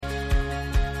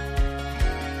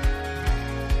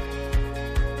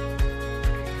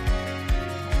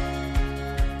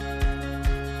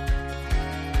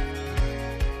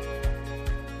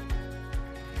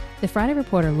The Friday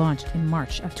Reporter launched in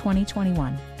March of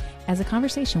 2021 as a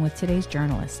conversation with today's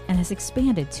journalists and has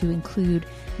expanded to include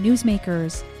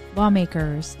newsmakers,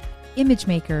 lawmakers, image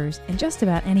makers, and just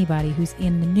about anybody who's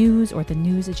in the news or the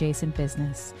news-adjacent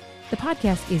business. The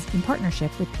podcast is in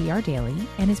partnership with PR Daily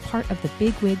and is part of the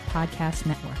Big Wig Podcast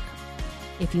Network.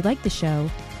 If you like the show,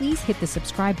 please hit the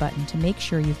subscribe button to make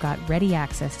sure you've got ready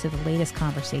access to the latest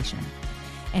conversation.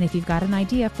 And if you've got an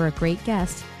idea for a great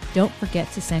guest, don't forget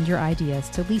to send your ideas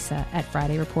to Lisa at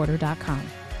FridayReporter.com.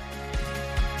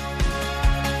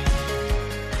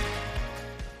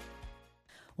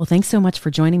 Well, thanks so much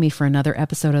for joining me for another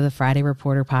episode of the Friday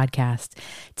Reporter podcast.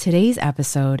 Today's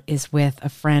episode is with a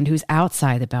friend who's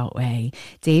outside the Beltway.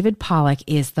 David Pollack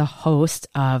is the host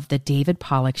of The David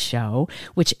Pollack Show,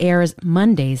 which airs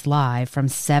Mondays live from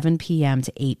 7 p.m.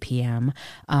 to 8 p.m.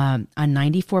 On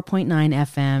 94.9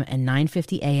 FM and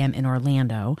 9:50 a.m. in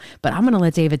Orlando. But I'm going to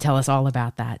let David tell us all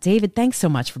about that. David, thanks so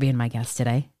much for being my guest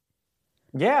today.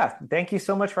 Yeah, thank you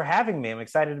so much for having me. I'm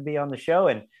excited to be on the show.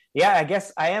 And yeah, I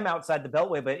guess I am outside the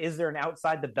Beltway, but is there an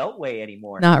outside the Beltway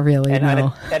anymore? Not really, and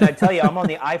no. I tell you, I'm on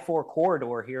the I-4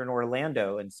 corridor here in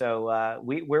Orlando. And so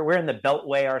we're in the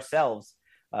Beltway ourselves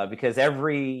because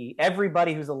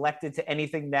everybody who's elected to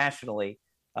anything nationally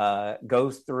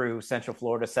goes through Central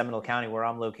Florida, Seminole County, where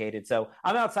I'm located. So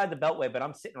I'm outside the Beltway, but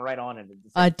I'm sitting right on it.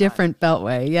 A different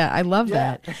Beltway. Yeah, I love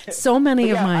that. So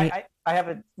many of I have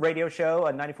a radio show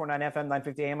on 94.9 FM,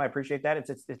 9:50 a.m. I appreciate that.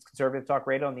 It's conservative talk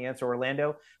radio on the Answer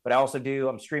Orlando. But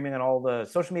I'm streaming on all the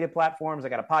social media platforms. I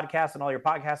got a podcast on all your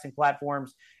podcasting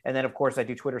platforms. And then, of course, I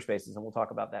do Twitter Spaces, and we'll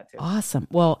talk about that too. Awesome.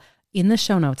 Well, in the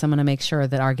show notes, I'm going to make sure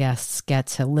that our guests get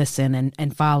to listen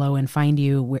and follow and find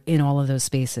you in all of those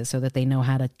spaces so that they know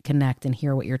how to connect and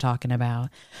hear what you're talking about.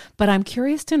 But I'm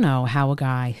curious to know how a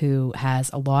guy who has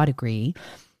a law degree,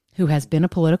 who has been a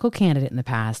political candidate in the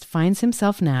past, finds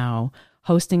himself now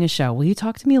hosting a show. Will you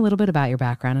talk to me a little bit about your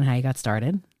background and how you got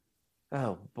started?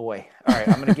 Oh, boy. All right.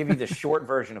 I'm going to give you the short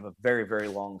version of a very, very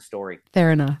long story.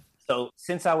 Fair enough. So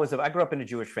I grew up in a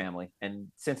Jewish family, and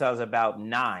since I was about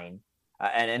 9,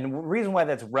 and the reason why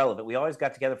that's relevant, we always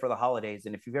got together for the holidays.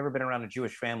 And if you've ever been around a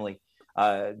Jewish family,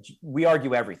 we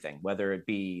argue everything, whether it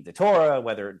be the Torah,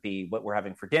 whether it be what we're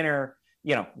having for dinner,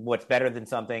 what's better than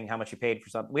something, how much you paid for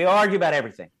something. We argue about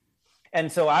everything. And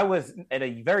so I was at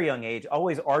a very young age,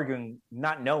 always arguing,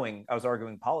 not knowing I was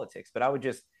arguing politics, but I would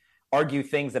just argue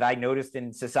things that I noticed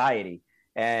in society.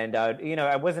 And,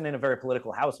 I wasn't in a very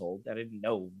political household. I didn't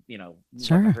know,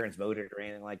 Sure. what my parents voted or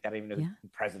anything like that. I didn't even know who the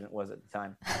president was at the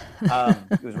time.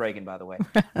 It was Reagan, by the way.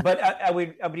 But I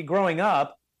would be growing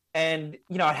up, and,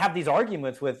 I'd have these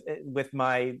arguments with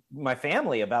my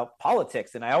family about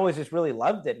politics. And I always just really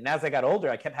loved it. And as I got older,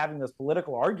 I kept having those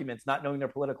political arguments, not knowing they're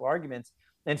political arguments,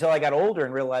 until I got older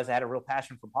and realized I had a real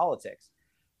passion for politics.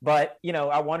 But,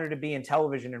 I wanted to be in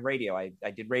television and radio. I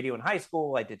did radio in high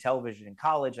school. I did television in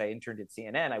college. I interned at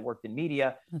CNN. I worked in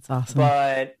media. That's awesome.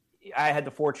 But I had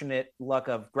the fortunate luck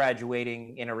of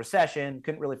graduating in a recession.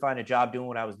 Couldn't really find a job doing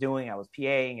what I was doing. I was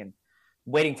PAing and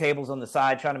waiting tables on the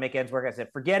side, trying to make ends work. I said,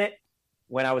 forget it.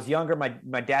 When I was younger,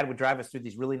 my dad would drive us through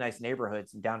these really nice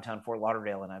neighborhoods in downtown Fort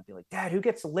Lauderdale. And I'd be like, Dad, who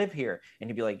gets to live here? And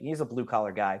he'd be like, he's a blue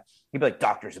collar guy. He'd be like,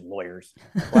 doctors and lawyers.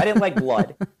 Well, I didn't like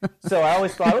blood. So I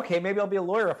always thought, okay, maybe I'll be a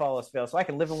lawyer if all else fails, so I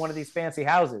can live in one of these fancy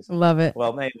houses. Love it.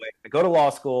 Well, anyway, I go to law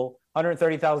school,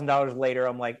 $130,000 later.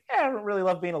 I'm like, I don't really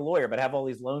love being a lawyer, but I have all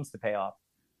these loans to pay off.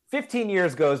 15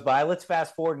 years goes by. Let's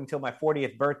fast forward until my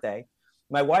 40th birthday.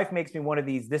 My wife makes me one of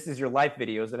these This Is Your Life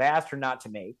videos that I asked her not to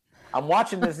make. I'm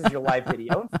watching This Is Your Life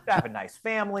video. I have a nice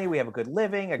family. We have a good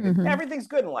living. Everything's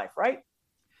good in life, right?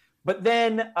 But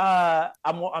then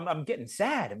I'm getting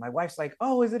sad. And my wife's like,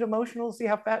 oh, is it emotional to see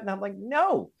how fat? And I'm like,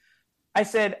 no. I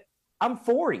said, I'm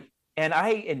 40.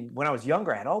 And when I was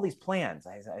younger, I had all these plans.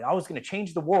 I was going to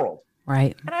change the world.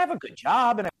 Right. And I have a good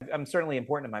job, and I'm certainly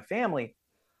important to my family.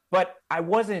 But I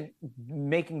wasn't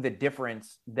making the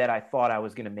difference that I thought I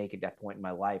was going to make at that point in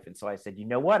my life. And so I said, you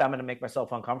know what? I'm going to make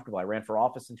myself uncomfortable. I ran for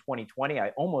office in 2020.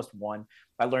 I almost won.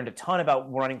 I learned a ton about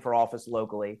running for office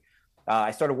locally.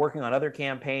 I started working on other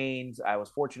campaigns. I was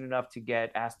fortunate enough to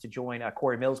get asked to join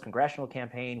Corey Mills' congressional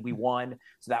campaign. We won.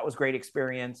 So that was a great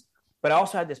experience. But I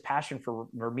also had this passion for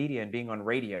media and being on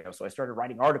radio. So I started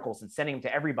writing articles and sending them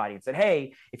to everybody and said,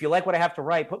 hey, if you like what I have to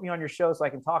write, put me on your show so I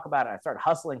can talk about it. I started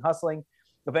hustling.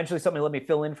 Eventually somebody let me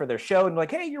fill in for their show and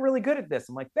like, hey, you're really good at this.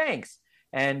 I'm like, thanks.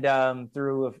 And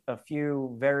through a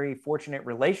few very fortunate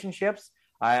relationships,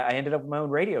 I ended up with my own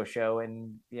radio show,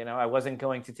 and, I wasn't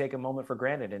going to take a moment for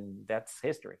granted, and that's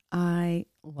history. I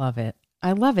love it.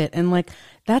 And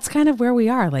that's kind of where we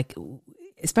are.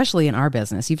 especially in our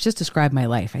business. You've just described my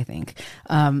life, I think.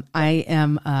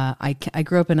 I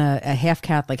grew up in a half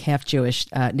Catholic, half Jewish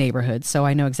neighborhood, so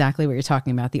I know exactly what you're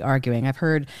talking about, the arguing. I've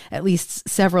heard at least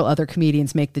several other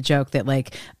comedians make the joke that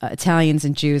like Italians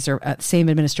and Jews are same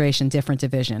administration, different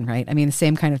division, right? I mean, the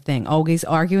same kind of thing, always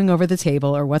arguing over the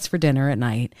table or what's for dinner at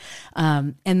night.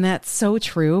 And that's so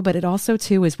true, but it also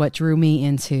too is what drew me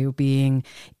into being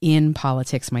in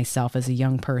politics myself as a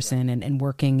young person and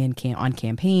working on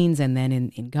campaigns and then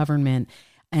in government.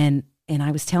 And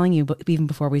I was telling you, but even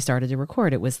before we started to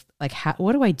record, it was like,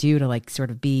 what do I do to like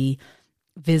sort of be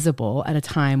visible at a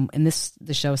time? And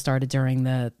the show started during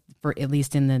for at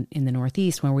least in the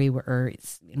Northeast, where we were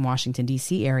in Washington,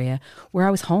 D.C. area, where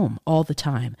I was home all the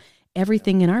time.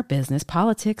 Everything in our business,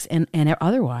 politics and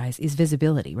otherwise, is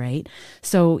visibility, right?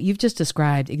 So you've just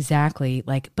described exactly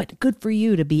but good for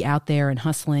you to be out there and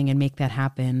hustling and make that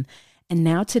happen. And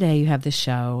now today you have this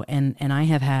show, and I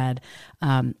have had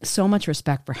so much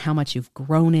respect for how much you've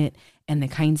grown it and the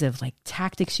kinds of like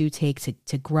tactics you take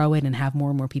to grow it and have more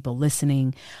and more people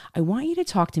listening. I want you to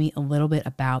talk to me a little bit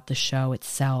about the show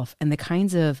itself and the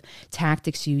kinds of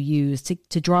tactics you use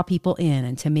to draw people in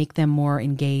and to make them more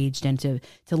engaged and to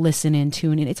listen and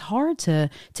tune in. It's hard to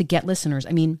get listeners.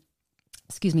 I mean,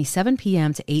 7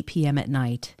 p.m. to 8 p.m. at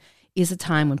night is a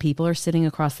time when people are sitting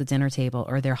across the dinner table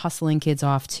or they're hustling kids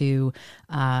off to,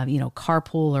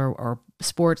 carpool or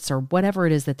sports or whatever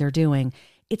it is that they're doing.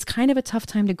 It's kind of a tough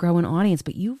time to grow an audience,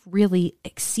 but you've really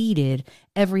exceeded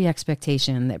every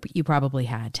expectation that you probably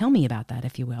had. Tell me about that,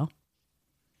 if you will.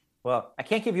 Well, I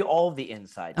can't give you all of the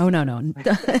insights. Oh, no.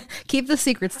 Keep the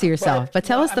secrets to yourself, but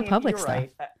tell us the public stuff.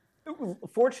 Right.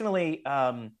 Fortunately,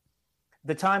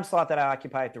 the time slot that I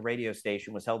occupy at the radio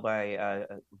station was held by a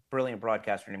brilliant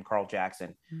broadcaster named Carl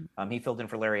Jackson. He filled in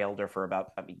for Larry Elder for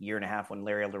about a year and a half when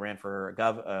Larry Elder ran for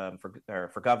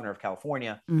governor of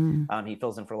California. He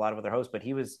fills in for a lot of other hosts, but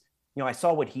he was, I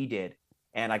saw what he did,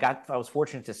 and I was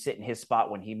fortunate to sit in his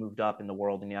spot when he moved up in the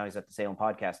world, and now he's at the Salem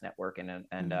Podcast Network,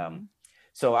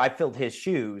 so I filled his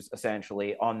shoes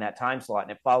essentially on that time slot,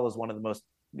 and it follows one of the most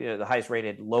the highest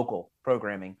rated local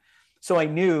programming. So I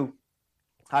knew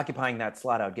occupying that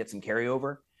slot, I would get some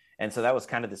carryover. And so that was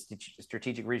kind of the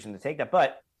strategic reason to take that.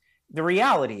 But the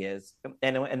reality is,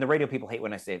 and the radio people hate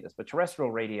when I say this, but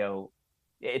terrestrial radio,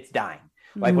 it's dying.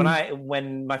 Like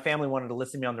when my family wanted to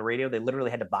listen to me on the radio, they literally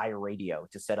had to buy a radio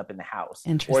to set up in the house,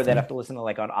 or they'd have to listen to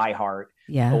like on iHeart,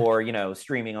 or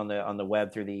streaming on the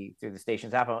web through the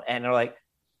station's app. And I'm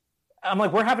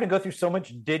like, we're having to go through so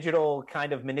much digital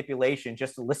kind of manipulation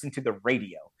just to listen to the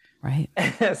radio, right?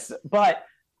 But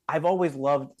I've always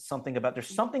loved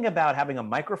there's something about having a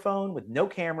microphone with no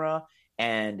camera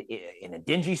and in a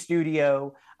dingy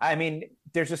studio. I mean,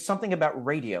 there's just something about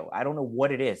radio. I don't know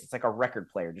what it is. It's like a record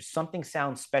player. Just something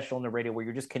sounds special in the radio where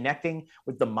you're just connecting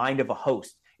with the mind of a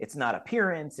host. It's not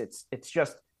appearance. It's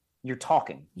just, you're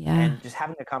talking and just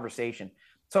having a conversation.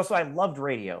 So I loved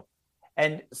radio.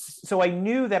 And so I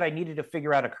knew that I needed to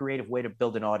figure out a creative way to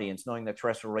build an audience, knowing that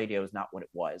terrestrial radio is not what it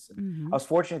was. And I was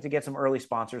fortunate to get some early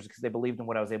sponsors because they believed in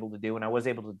what I was able to do, and I was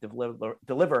able to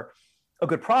deliver a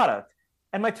good product.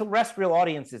 And my terrestrial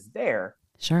audience is there.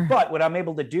 Sure. But what I'm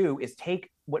able to do is take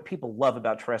what people love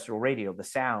about terrestrial radio, the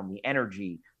sound, the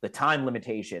energy, the time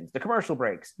limitations, the commercial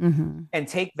breaks, and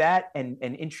take that and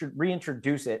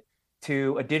reintroduce it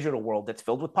to a digital world that's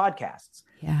filled with podcasts.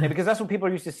 And because that's what people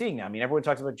are used to seeing now. I mean, everyone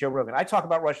talks about Joe Rogan. I talk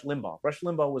about Rush Limbaugh. Rush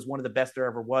Limbaugh was one of the best there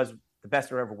ever was, the best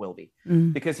there ever will be,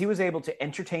 because he was able to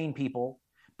entertain people,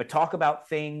 but talk about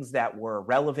things that were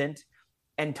relevant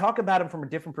and talk about them from a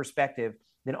different perspective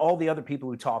than all the other people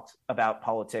who talked about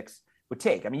politics would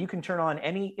take. I mean, you can turn on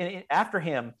after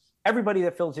him, everybody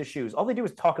that fills his shoes, all they do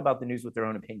is talk about the news with their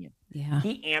own opinion.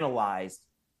 He analyzed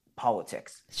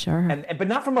politics, but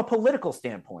not from a political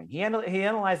standpoint. He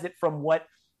analyzed it from what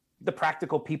the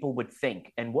practical people would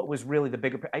think and what was really the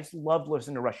bigger. I just loved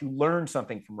listening to Rush. You learned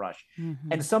something from Rush,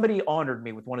 and somebody honored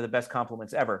me with one of the best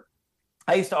compliments ever.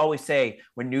 I used to always say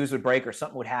when news would break or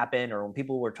something would happen, or when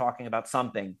people were talking about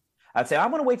something, I'd say, I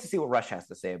want to wait to see what Rush has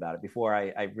to say about it before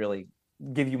I really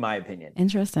give you my opinion.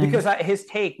 Interesting. Because his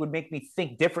take would make me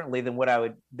think differently than what I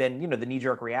would, the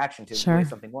knee-jerk reaction to the way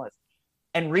something was.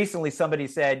 And recently somebody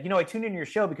said, I tuned into your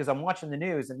show because I'm watching the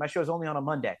news and my show is only on a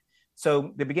Monday.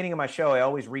 So the beginning of my show, I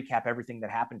always recap everything that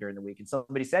happened during the week. And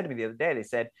somebody said to me the other day, they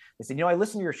said, I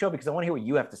listen to your show because I want to hear what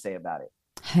you have to say about it.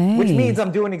 Hey, which means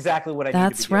I'm doing exactly what I need to be doing.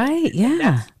 That's right. Yeah.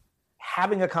 That's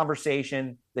having a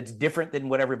conversation that's different than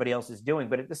what everybody else is doing.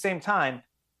 But at the same time,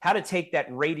 how to take that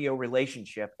radio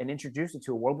relationship and introduce it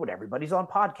to a world where everybody's on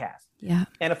podcasts. Yeah.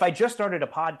 And if I just started a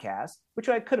podcast, which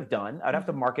I could have done, I'd have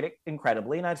to market it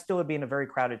incredibly and I'd still be in a very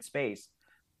crowded space.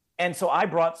 And so I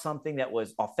brought something that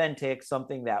was authentic,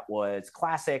 something that was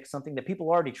classic, something that people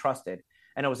already trusted,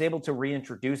 and I was able to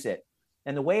reintroduce it.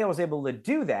 And the way I was able to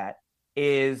do that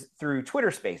is through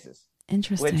Twitter Spaces.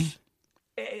 Interesting. Which,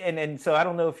 and so I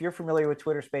don't know if you're familiar with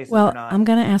Twitter Spaces Well, or not. I'm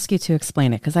going to ask you to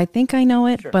explain it because I think I know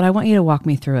it, Sure. but I want you to walk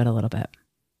me through it a little bit.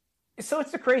 So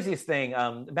it's the craziest thing.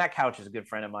 Matt Couch is a good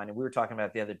friend of mine, and we were talking about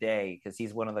it the other day because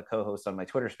he's one of the co-hosts on my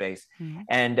Twitter space. Mm-hmm.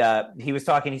 And he was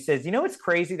talking, he says, it's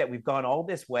crazy that we've gone all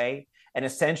this way and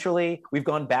essentially we've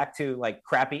gone back to like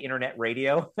crappy internet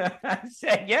radio. I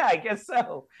said, yeah, I guess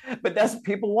so. But that's what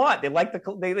people want. They like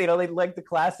they like the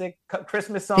classic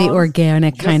Christmas songs. The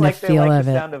organic kind of feel like of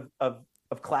the it. Sound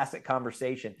of classic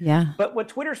conversation. Yeah. But what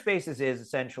Twitter Spaces is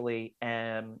essentially,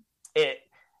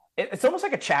 it's almost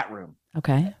like a chat room.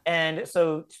 Okay. And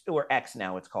so, or X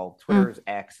now, it's called Twitter's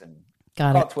X, and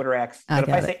Got call it. it Twitter X. But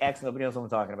if I say X, nobody knows what I'm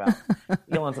talking about.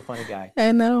 Elon's a funny guy.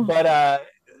 I know. But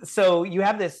so you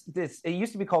have this. It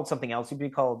used to be called something else. It used to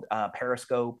be called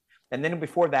Periscope, and then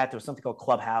before that, there was something called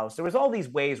Clubhouse. There was all these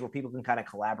ways where people can kind of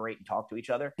collaborate and talk to each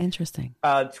other. Interesting.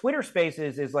 Twitter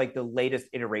Spaces is like the latest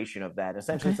iteration of that.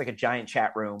 Essentially, It's like a giant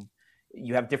chat room.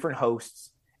 You have different hosts.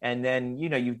 And then,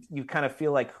 you kind of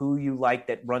feel like who you like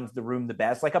that runs the room the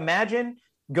best. Like imagine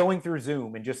going through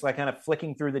Zoom and just like kind of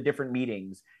flicking through the different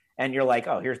meetings. And you're like,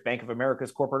 oh, here's Bank of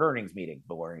America's corporate earnings meeting.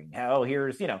 Boring. Oh,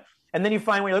 here's, and then you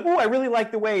find where you're like, oh, I really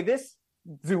like the way this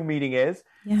Zoom meeting is.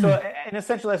 Yeah. So, and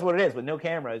essentially that's what it is with no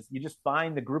cameras. You just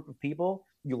find the group of people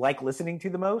you like listening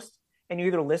to the most, and you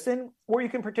either listen or you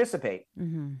can participate.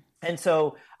 Mm-hmm. And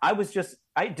so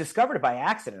I discovered it by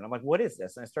accident. I'm like, what is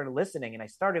this? And I started listening, and I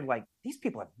started like, these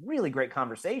people have really great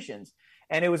conversations.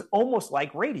 And it was almost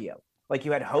like radio. Like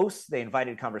you had hosts, they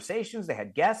invited conversations, they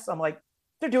had guests. I'm like,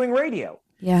 they're doing radio.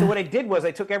 Yeah. So what I did was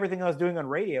I took everything I was doing on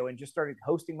radio and just started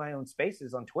hosting my own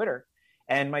spaces on Twitter.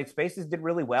 And my spaces did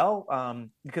really well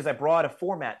because I brought a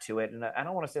format to it. And I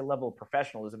don't want to say a level of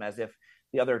professionalism as if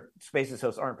the other spaces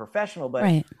hosts aren't professional, but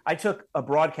Right. I took a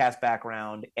broadcast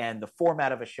background and the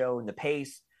format of a show and the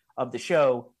pace of the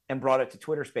show and brought it to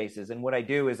Twitter Spaces. And what I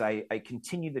do is I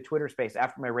continue the Twitter Space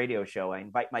after my radio show. I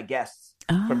invite my guests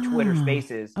from Twitter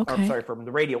Spaces, from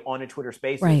the radio onto Twitter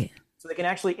Spaces. Right. So they can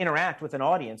actually interact with an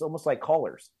audience, almost like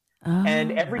callers. Oh,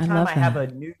 And every time I have a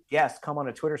new guest come on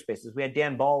a Twitter Spaces, we had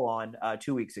Dan Ball on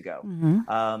 2 weeks ago.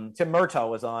 Mm-hmm. Tim Murtaugh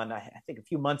was on, I think, a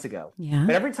few months ago. Yeah.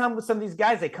 But every time with some of these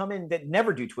guys, they come in that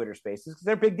never do Twitter Spaces because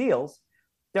they're big deals.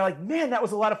 They're like, man, that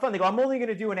was a lot of fun. They go, I'm only going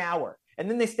to do an hour. And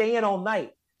then they stay in all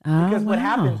night. Because what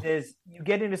happens is you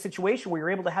get in a situation where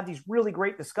you're able to have these really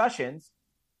great discussions,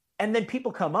 and then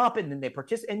people come up and then they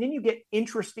participate, and then you get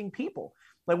interesting people.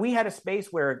 Like we had a space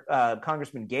where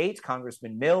Congressman Gates,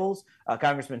 Congressman Mills,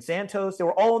 Congressman Santos, they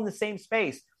were all in the same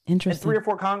space. Interesting. And 3 or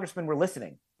 4 congressmen were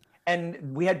listening.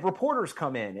 And we had reporters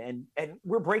come in and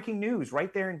we're breaking news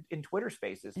right there in Twitter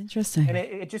Spaces. Interesting. And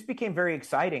it just became very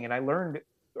exciting. And I learned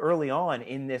early on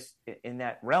in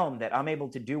that realm that I'm able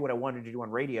to do what I wanted to do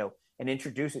on radio and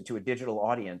introduce it to a digital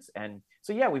audience. And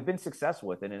so, yeah, we've been successful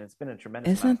with it, and it's been a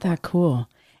tremendous Isn't that cool?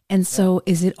 And so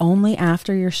is it only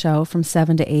after your show from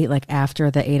 7 to 8, like after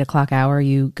the 8 o'clock hour,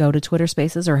 you go to Twitter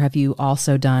Spaces, or have you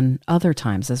also done other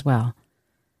times as well?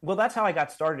 Well, that's how I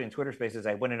got started in Twitter Spaces.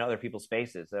 I went in other people's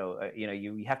spaces. So,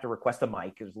 you have to request a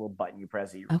mic. There's a little button you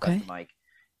press, you request a mic.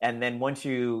 And then once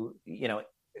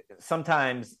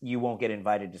sometimes you won't get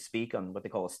invited to speak on what they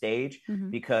call a stage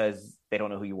because they don't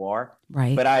know who you are.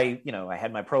 Right. But I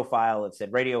had my profile. It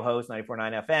said radio host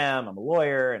 94.9 FM. I'm a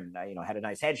lawyer, and I, had a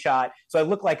nice headshot. So I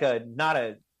look like not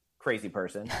a crazy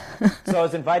person. So I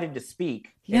was invited to speak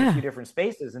in a few different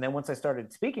spaces. And then once I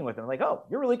started speaking with them, like, oh,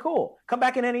 you're really cool. Come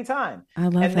back in any time. I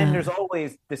love that. And then there's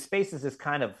always the spaces is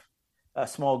kind of a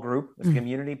small group, this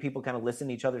community, people kind of listen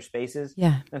to each other's spaces.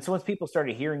 Yeah. And so once people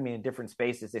started hearing me in different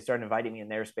spaces, they started inviting me in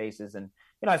their spaces. And,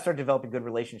 I started developing good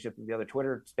relationships with the other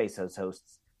Twitter Space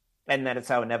hosts. And that is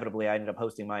how inevitably I ended up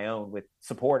hosting my own with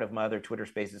support of my other Twitter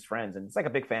Spaces friends. And it's like a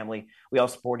big family. We all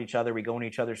support each other. We go in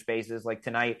each other's spaces. Like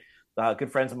tonight,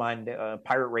 good friends of mine,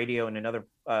 Pirate Radio and another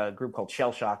group called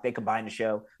Shell Shock, they combine the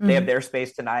show. They have their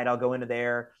space tonight. I'll go into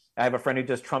there. I have a friend who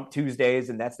does Trump Tuesdays,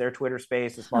 and that's their Twitter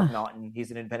space. It's Mark Naughton.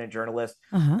 He's an independent journalist.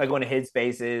 I go into his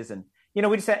spaces, and we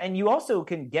just and you also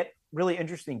can get really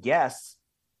interesting guests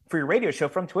for your radio show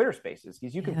from Twitter Spaces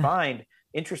because you can find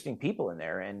interesting people in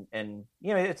there, and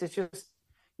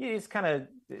it's kind of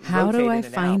how do I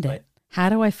find it? How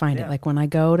do I find it? Like when I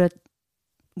go to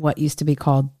what used to be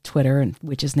called Twitter and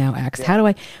which is now X. How do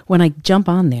I, when I jump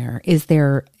on there, is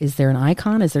there an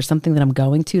icon? Is there something that I'm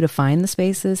going to find the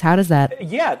spaces? How does that?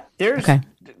 Yeah, there's,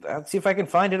 I'll see if I can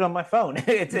find it on my phone.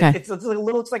 It's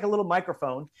like a little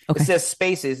microphone. It says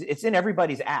spaces. It's in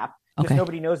everybody's app. because Okay.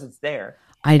 nobody knows it's there.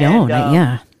 I don't.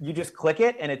 Yeah. You just click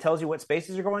it and it tells you what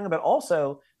spaces you're going, but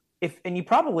also and you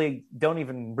probably don't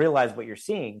even realize what you're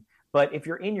seeing, but if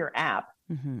you're in your app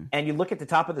Mm-hmm. and you look at the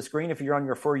top of the screen, if you're on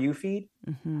your For You feed,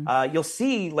 you'll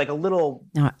see like a little,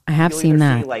 No, I have you'll seen either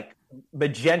that. see like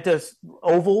magenta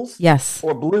ovals Yes.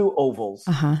 or blue ovals.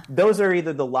 Uh-huh. Those are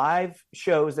either the live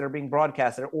shows that are being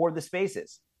broadcasted or the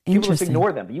spaces. People just Interesting.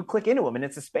 ignore them, but you click into them and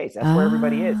it's a space. That's where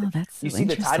everybody is. That's so You see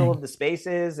the title interesting. of the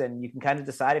spaces and you can kind of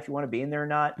decide if you want to be in there or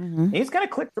not. Mm-hmm. And you just kind of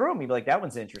click through them. You'd be like, that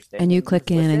one's interesting. And you click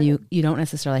just in and listen. you don't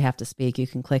necessarily have to speak. You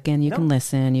can click in, you No. can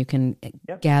listen, you can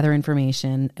Yep. gather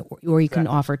information, or you can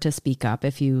Exactly. offer to speak up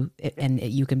if you, and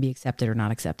you can be accepted or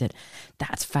not accepted.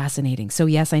 That's fascinating. So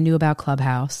yes, I knew about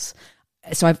Clubhouse.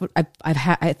 So I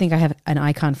think I have an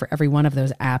icon for every one of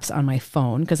those apps on my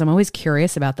phone because I'm always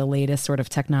curious about the latest sort of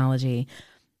technology.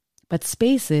 But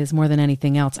Spaces, more than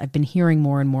anything else, I've been hearing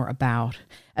more and more about.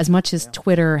 As much as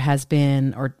Twitter has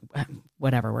been, or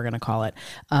whatever we're going to call it,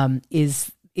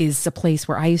 is a place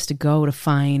where I used to go to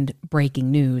find breaking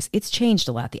news. It's changed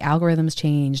a lot. The algorithms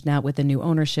changed now with the new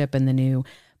ownership and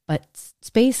but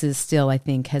Spaces still, I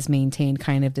think, has maintained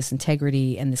kind of this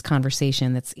integrity and this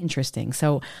conversation that's interesting.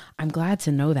 So I'm glad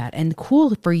to know that. And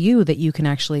cool for you that you can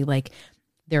actually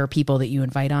there are people that you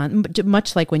invite on,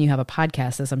 much like when you have a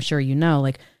podcast, as I'm sure you know,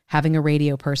 like having a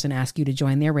radio person ask you to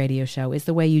join their radio show is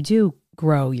the way you do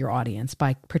grow your audience,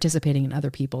 by participating in other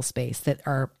people's space that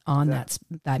are on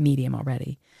that medium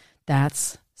already.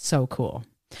 That's so cool.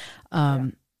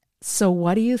 So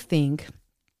what do you think?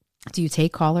 Do you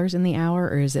take callers in the hour,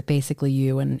 or is it basically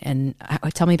you? And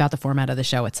tell me about the format of the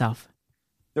show itself.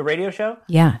 The radio show?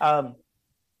 Yeah.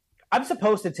 I'm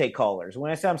supposed to take callers.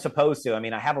 When I say I'm supposed to, I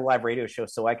mean, I have a live radio show,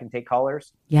 so I can take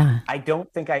callers. Yeah. I don't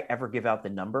think I ever give out the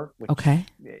number, which, Okay.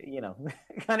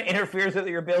 Kind of interferes with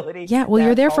your ability. Yeah. Well, to you're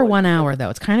have there for callers. 1 hour though.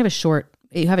 It's kind of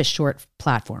you have a short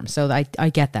platform. So I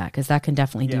get that, because that can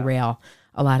definitely derail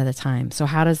a lot of the time. So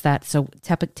how does that,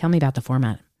 tell me about the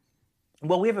format.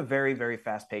 Well, we have a very, very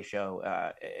fast-paced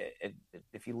show.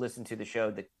 If you listen to the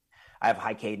show, I have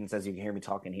high cadence, as you can hear me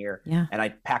talking here, and I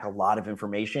pack a lot of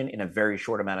information in a very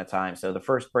short amount of time. So the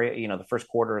first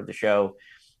quarter of the show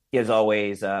is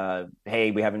always, hey,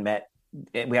 we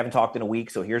haven't talked in a week,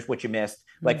 so here's what you missed.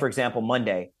 Mm-hmm. Like, for example,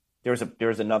 Monday, there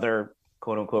was another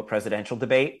quote unquote presidential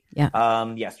debate.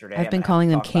 Yesterday, I've been calling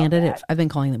them candidate. I've been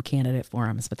calling them candidate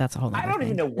forums, but that's a whole other thing. I don't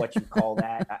even know what you call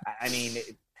that. I mean,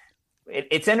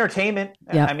 it's entertainment.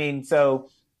 Yep. I mean, so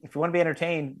if you want to be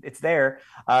entertained, it's there.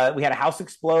 We had a house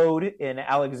explode in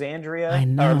Arlington,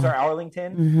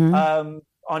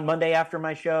 on Monday after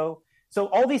my show. So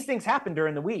all these things happen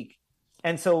during the week.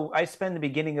 And so I spend the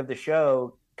beginning of the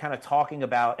show kind of talking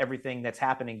about everything that's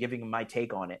happening, giving my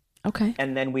take on it. Okay.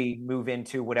 And then we move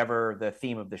into whatever the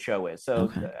theme of the show is.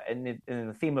 So, and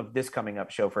the theme of this coming up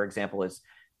show, for example,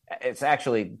 it's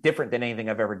actually different than anything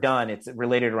I've ever done. It's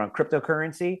related around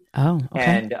cryptocurrency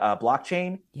and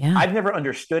blockchain. Yeah. I've never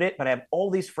understood it, but I have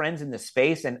all these friends in this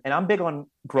space, and I'm big on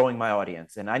growing my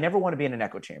audience, and I never want to be in an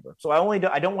echo chamber. So I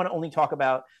don't want to only talk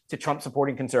to Trump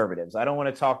supporting conservatives. I don't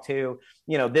want to talk to,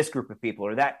 this group of people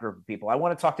or that group of people. I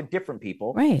want to talk to different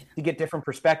people to get different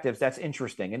perspectives. That's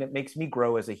interesting. And it makes me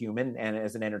grow as a human and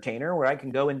as an entertainer, where I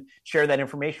can go and share that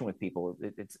information with people.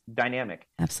 It's dynamic.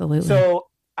 Absolutely. So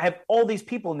I have all these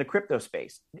people in the crypto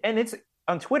space, and it's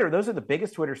on Twitter. Those are the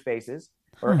biggest Twitter spaces,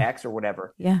 or X or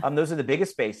whatever. Yeah. Those are the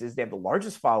biggest spaces. They have the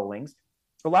largest followings.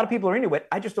 A lot of people are into it.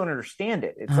 I just don't understand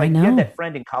it. It's like you had that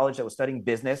friend in college that was studying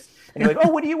business, and you're like, "Oh,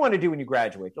 what do you want to do when you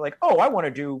graduate?" They're like, "Oh, I want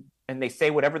to do," and they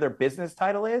say whatever their business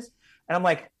title is, and I'm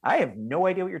like, I have no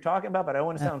idea what you're talking about, but I don't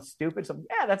want to sound stupid. So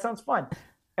yeah, that sounds fun.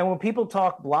 And when people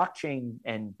talk blockchain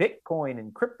and Bitcoin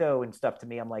and crypto and stuff to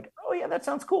me, I'm like, oh yeah, that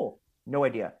sounds cool. No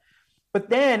idea. But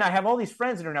then I have all these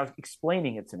friends that are now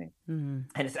explaining it to me. Mm-hmm.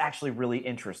 And it's actually really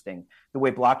interesting the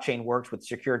way blockchain works with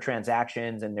secure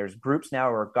transactions. And there's groups now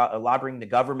who are lobbying the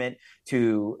government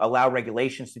to allow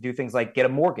regulations to do things like get a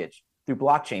mortgage through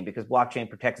blockchain, because blockchain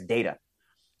protects data.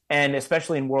 And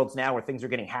especially in worlds now where things are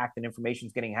getting hacked and information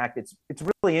is getting hacked, it's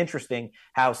really interesting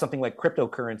how something like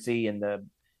cryptocurrency and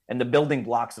the building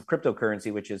blocks of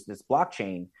cryptocurrency, which is this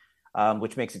blockchain,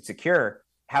 which makes it secure,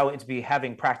 how it's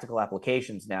having practical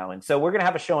applications now. And so we're going to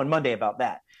have a show on Monday about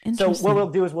that. So what we'll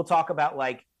do is we'll talk about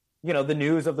the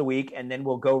news of the week, and then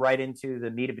we'll go right into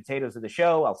the meat and potatoes of the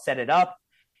show. I'll set it up,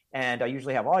 and I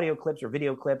usually have audio clips or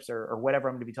video clips or whatever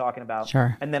I'm going to be talking about.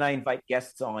 Sure. And then I invite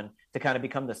guests on to kind of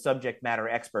become the subject matter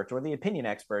experts or the opinion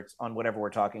experts on whatever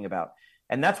we're talking about.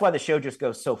 And that's why the show just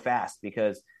goes so fast,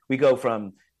 because we go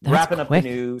from wrapping up the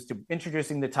news to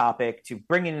introducing the topic to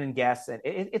bringing in guests, and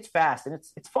it's fast and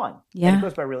it's fun. Yeah, and it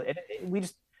goes by really.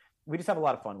 we just have a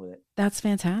lot of fun with it. That's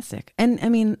fantastic. And I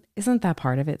mean, isn't that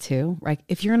part of it too? Right?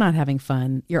 If you're not having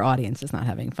fun, your audience is not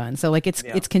having fun. So like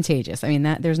it's contagious. I mean,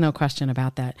 that there's no question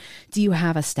about that. Do you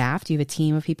have a staff? Do you have a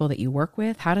team of people that you work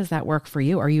with? How does that work for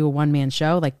you? Are you a one-man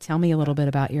show? Like, tell me a little bit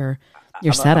about your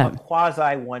setup. I'm a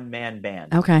quasi one-man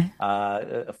band. Okay.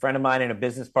 A friend of mine and a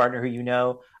business partner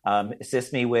who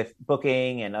assists me with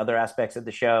booking and other aspects of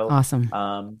the show.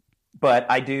 Awesome. But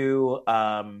I do.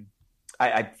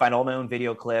 I find all my own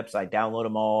video clips. I download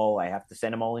them all. I have to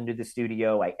send them all into the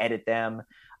studio. I edit them.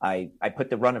 I put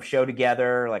the run of show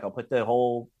together. Like I'll put the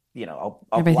whole, I'll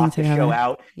block the show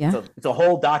out. Yeah. It's a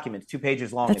whole document. It's 2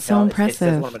 pages long. That's so impressive. It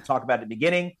says what I'm going to talk about at the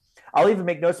beginning. I'll even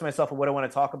make notes to myself of what I want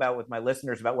to talk about with my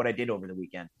listeners about what I did over the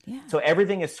weekend. Yeah. So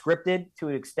everything is scripted to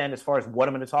an extent as far as what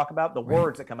I'm going to talk about. The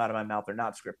words that come out of my mouth are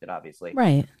not scripted, obviously.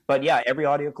 Right. But yeah, every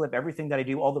audio clip, everything that I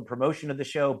do, all the promotion of the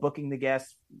show, booking the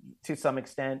guests to some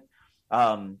extent,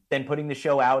 then putting the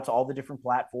show out to all the different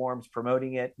platforms,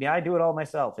 promoting it. Yeah, I do it all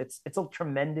myself. It's a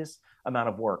tremendous amount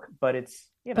of work, but it's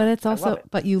also,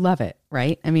 but you love it,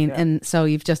 right? I mean, and so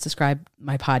you've just described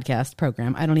my podcast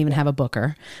program. I don't even have a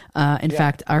booker. In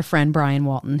fact, our friend Brian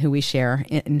Walton, who we share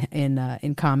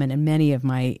in common, and many of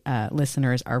my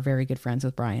listeners are very good friends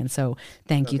with Brian. So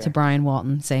thank you to Brian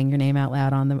Walton, saying your name out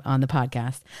loud on the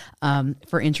podcast,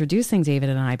 for introducing David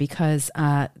and I,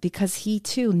 because he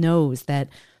too knows that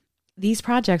these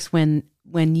projects, when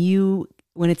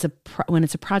it's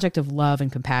a project of love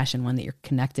and compassion, one that you're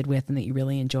connected with and that you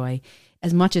really enjoy,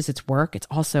 as much as it's work,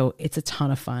 it's a ton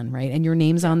of fun, right? And your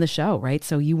name's on the show, right?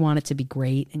 So you want it to be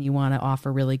great and you want to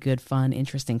offer really good, fun,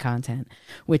 interesting content,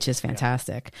 which is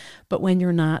fantastic. Yeah. But when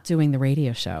you're not doing the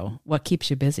radio show, what keeps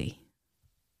you busy?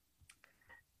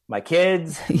 My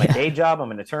kids, my day job.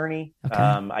 I'm an attorney. Okay.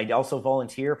 I also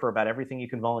volunteer for about everything you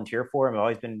can volunteer for. I've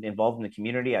always been involved in the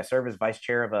community. I serve as vice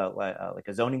chair of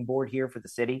a zoning board here for the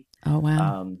city. Oh,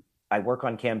 wow. I work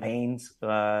on campaigns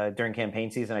during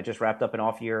campaign season. I just wrapped up an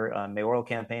off-year mayoral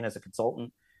campaign as a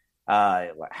consultant. I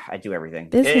do everything.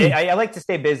 I like to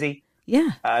stay busy.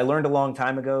 Yeah. I learned a long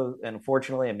time ago, and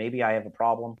unfortunately, and maybe I have a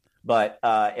problem, but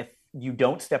if you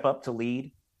don't step up to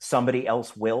lead, somebody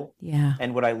else will. Yeah.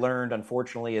 And what I learned,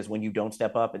 unfortunately, is when you don't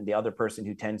step up and the other person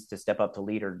who tends to step up to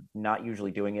lead are not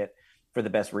usually doing it for the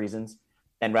best reasons.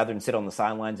 And rather than sit on the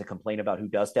sidelines and complain about who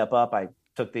does step up, I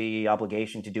took the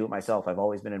obligation to do it myself. I've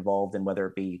always been involved in whether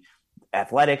it be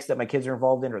athletics that my kids are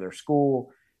involved in or their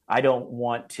school. I don't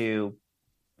want to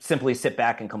simply sit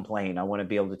back and complain. I want to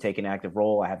be able to take an active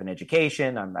role. I have an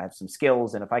education, I have some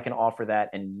skills. And if I can offer that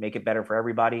and make it better for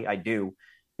everybody, I do.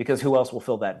 Because who else will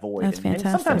fill that void? That's fantastic.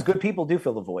 And sometimes good people do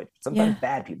fill the void. Sometimes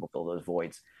bad people fill those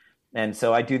voids. And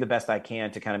so I do the best I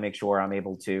can to kind of make sure I'm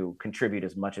able to contribute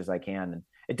as much as I can. And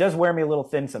it does wear me a little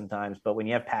thin sometimes, but when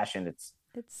you have passion,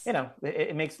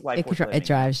 it makes life worth living. It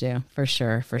drives you for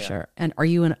sure. And are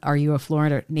you a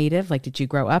Florida native? Like, did you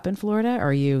grow up in Florida? Or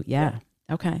are you? Yeah.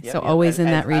 Okay. So always in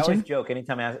that region? I always joke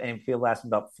anytime any people ask me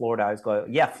about Florida, I always go,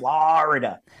 yeah,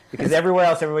 Florida. Because everywhere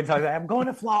else, everybody talks about, I'm going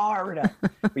to Florida.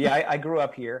 But yeah, I grew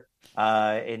up here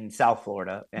in South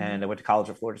Florida, and I went to college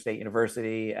at Florida State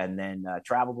University, and then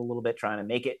traveled a little bit trying to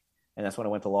make it. And that's when I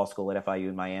went to law school at FIU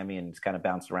in Miami, and just kind of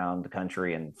bounced around the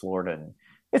country and Florida. And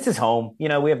it's his home. We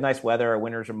have nice weather. Our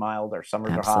winters are mild. Our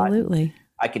summers are hot. Absolutely.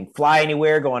 I can fly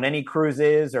anywhere, go on any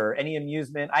cruises or any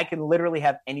amusement. I can literally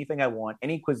have anything I want,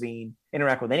 any cuisine,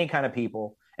 interact with any kind of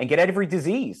people, and get every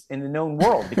disease in the known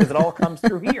world because it all comes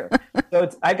through here. So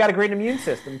I've got a great immune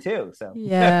system too. So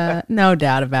yeah, no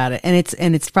doubt about it.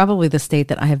 And it's probably the state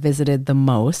that I have visited the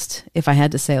most. If I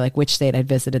had to say like which state I'd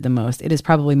visited the most, it is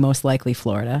probably most likely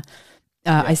Florida.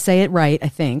 I say it right, I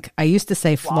think. I used to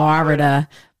say Florida,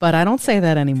 but I don't say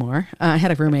that anymore. I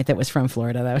had a roommate that was from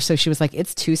Florida, though. So she was like,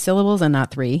 it's 2 syllables and not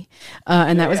 3.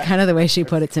 And that was kind of the way she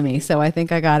put it to me. So I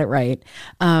think I got it right.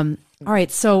 All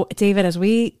right. So, David, as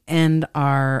we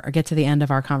get to the end of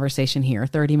our conversation here,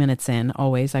 30 minutes in,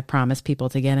 always, I promise people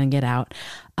to get in, get out.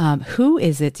 Who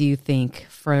is it, do you think,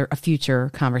 for a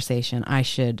future conversation I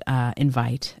should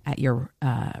invite at your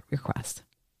request?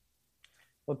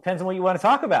 Well, it depends on what you want to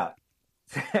talk about.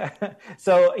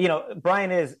 So,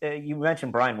 Brian is, you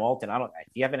mentioned Brian Walton. If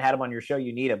you haven't had him on your show,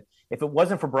 you need him. If it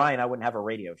wasn't for Brian, I wouldn't have a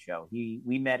radio show. We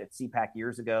met at CPAC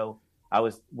years ago. I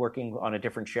was working on a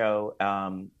different show.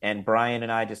 And Brian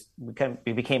and I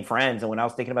we became friends. And when I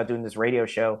was thinking about doing this radio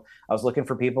show, I was looking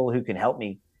for people who can help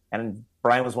me. And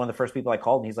Brian was one of the first people I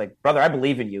called, and he's like, brother, I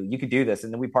believe in you. You could do this.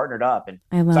 And then we partnered up. And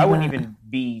I wouldn't even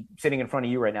be sitting in front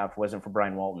of you right now if it wasn't for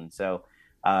Brian Walton. So,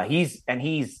 he's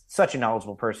such a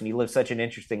knowledgeable person. He lives such an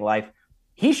interesting life.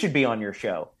 He should be on your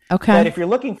show. Okay. But if you're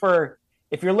looking for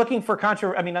if you're looking for people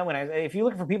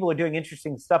who are doing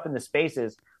interesting stuff in the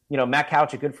spaces, Matt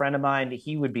Couch, a good friend of mine,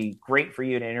 he would be great for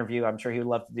you to interview. I'm sure he would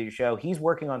love to do your show. He's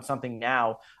working on something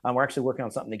now. We're actually working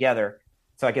on something together.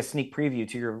 So I guess sneak preview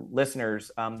to your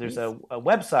listeners. There's a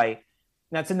website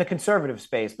that's in the conservative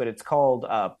space, but it's called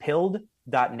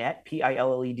pilled.net,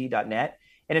 PILLED.net.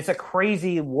 And it's a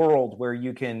crazy world where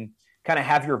you can kind of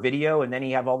have your video and then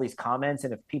you have all these comments.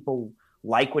 And if people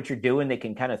like what you're doing, they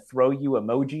can kind of throw you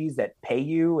emojis that pay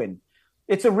you. And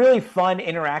it's a really fun,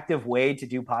 interactive way to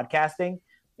do podcasting.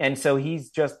 And so he's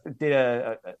just did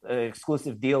an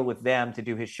exclusive deal with them to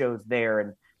do his shows there.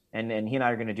 And he and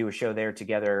I are going to do a show there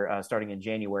together starting in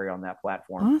January on that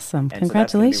platform. Awesome. And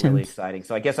Congratulations. So that's really exciting.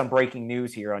 So I guess I'm breaking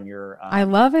news here on your... I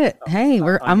love it. Hey,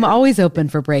 I'm always open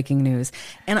for breaking news.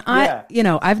 And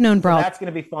I've known Brawl. So that's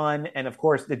going to be fun. And of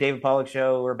course, the David Pollack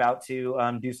Show, we're about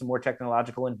to do some more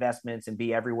technological investments and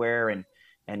be everywhere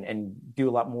and do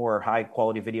a lot more high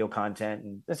quality video content.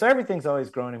 And so everything's always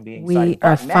growing and being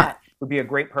exciting. Matt would be a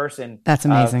great person. That's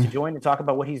amazing. To join and talk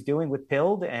about what he's doing with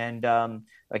Pilled. And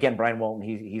again, Brian Walton,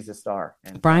 he's a star.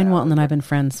 And Brian Walton and I've been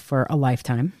friends for a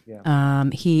lifetime. Yeah.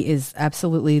 He is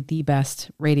absolutely the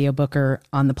best radio booker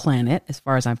on the planet, as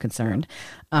far as I'm concerned.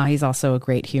 He's also a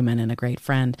great human and a great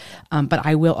friend. But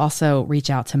I will also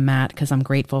reach out to Matt because I'm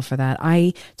grateful for that.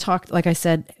 I talked, like I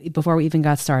said, before we even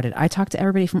got started, I talked to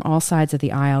everybody from all sides of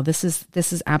the aisle. This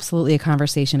is absolutely a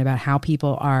conversation about how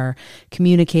people are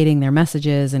communicating their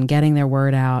messages and getting their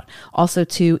word out. Also,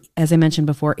 too, as I mentioned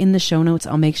before, in the show notes,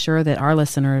 I'll make sure that our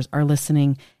listeners are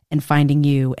listening and finding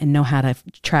you and know how to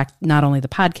track not only the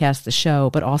podcast, the show,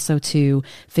 but also to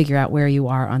figure out where you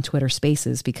are on Twitter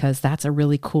Spaces, because that's a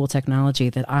really cool technology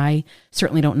that I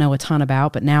certainly don't know a ton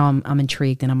about, but now I'm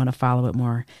intrigued and I'm going to follow it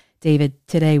more. David,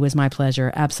 today was my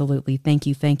pleasure. Absolutely. Thank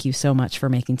you so much for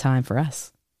making time for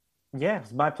us. Yeah,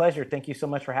 it's my pleasure. Thank you so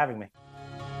much for having me.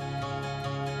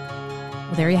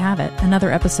 Well, there you have it. Another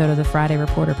episode of the Friday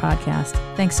Reporter podcast.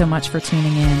 Thanks so much for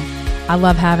tuning in. I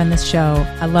love having this show.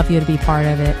 I love you to be part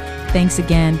of it. Thanks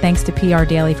again. Thanks to PR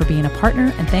Daily for being a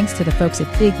partner. And thanks to the folks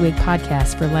at Big Wig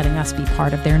Podcast for letting us be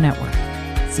part of their network.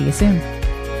 See you soon.